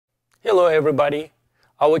Hello, everybody.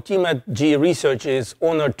 Our team at GE Research is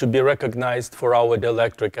honored to be recognized for our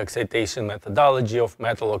dielectric excitation methodology of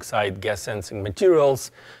metal oxide gas sensing materials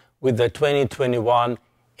with the 2021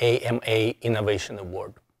 AMA Innovation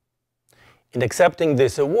Award. In accepting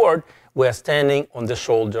this award, we are standing on the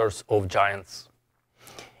shoulders of giants.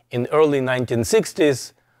 In the early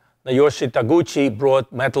 1960s, Naoshi Taguchi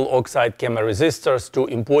brought metal oxide chemiresistors to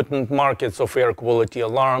important markets of air quality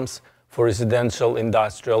alarms for residential,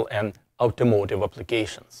 industrial, and automotive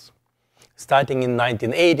applications. Starting in the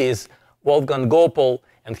 1980s, Wolfgang Gopel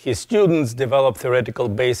and his students developed theoretical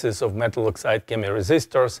basis of metal oxide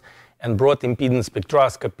chemiresistors and brought impedance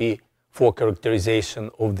spectroscopy for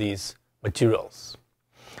characterization of these materials.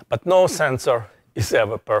 But no sensor is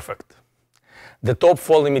ever perfect. The top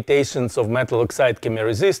four limitations of metal oxide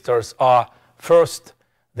chemiresistors are, first,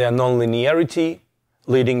 their nonlinearity,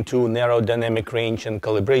 leading to narrow dynamic range and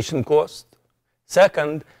calibration cost.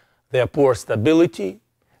 Second, their poor stability,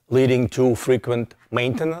 leading to frequent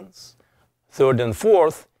maintenance. Third and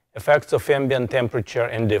fourth, effects of ambient temperature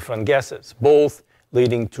and different gases, both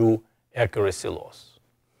leading to accuracy loss.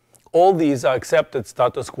 All these are accepted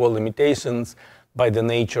status quo limitations by the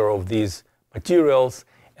nature of these materials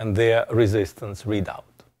and their resistance readout.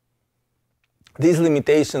 These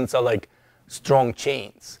limitations are like strong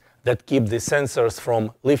chains that keep the sensors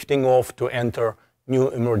from lifting off to enter new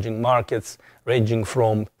emerging markets, ranging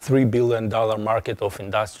from $3 billion market of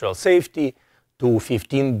industrial safety to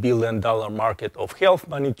 $15 billion market of health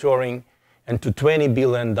monitoring and to $20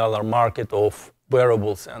 billion market of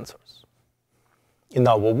wearable sensors. In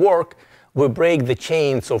our work, we break the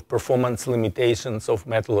chains of performance limitations of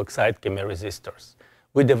metal oxide chemiresistors.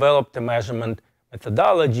 We developed a measurement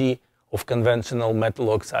methodology of conventional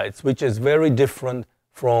metal oxides, which is very different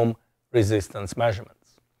from resistance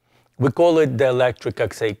measurements. We call it dielectric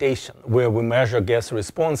excitation, where we measure gas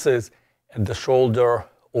responses at the shoulder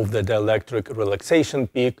of the dielectric relaxation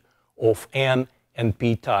peak of N and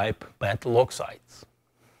P-type metal oxides.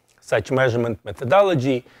 Such measurement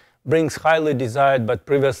methodology brings highly desired but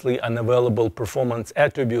previously unavailable performance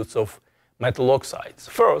attributes of metal oxides.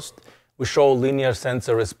 First, we show linear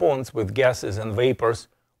sensor response with gases and vapors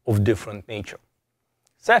of different nature.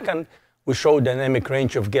 Second, we show dynamic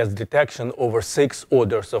range of gas detection over 6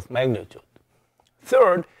 orders of magnitude.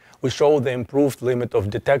 Third, we show the improved limit of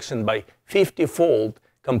detection by 50-fold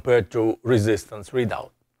compared to resistance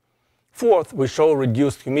readout. Fourth, we show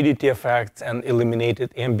reduced humidity effects and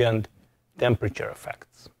eliminated ambient temperature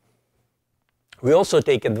effects. We also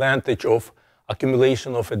take advantage of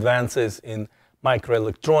accumulation of advances in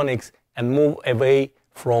microelectronics and move away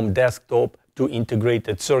from desktop to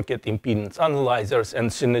integrated circuit impedance analyzers and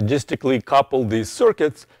synergistically couple these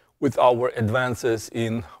circuits with our advances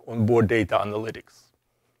in onboard data analytics.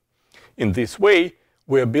 In this way,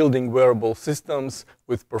 we are building wearable systems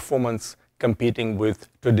with performance competing with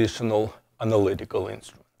traditional analytical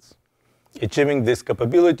instruments. Achieving these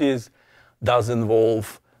capabilities does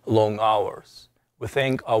involve long hours. We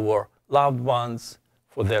thank our loved ones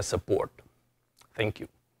for their support. Thank you.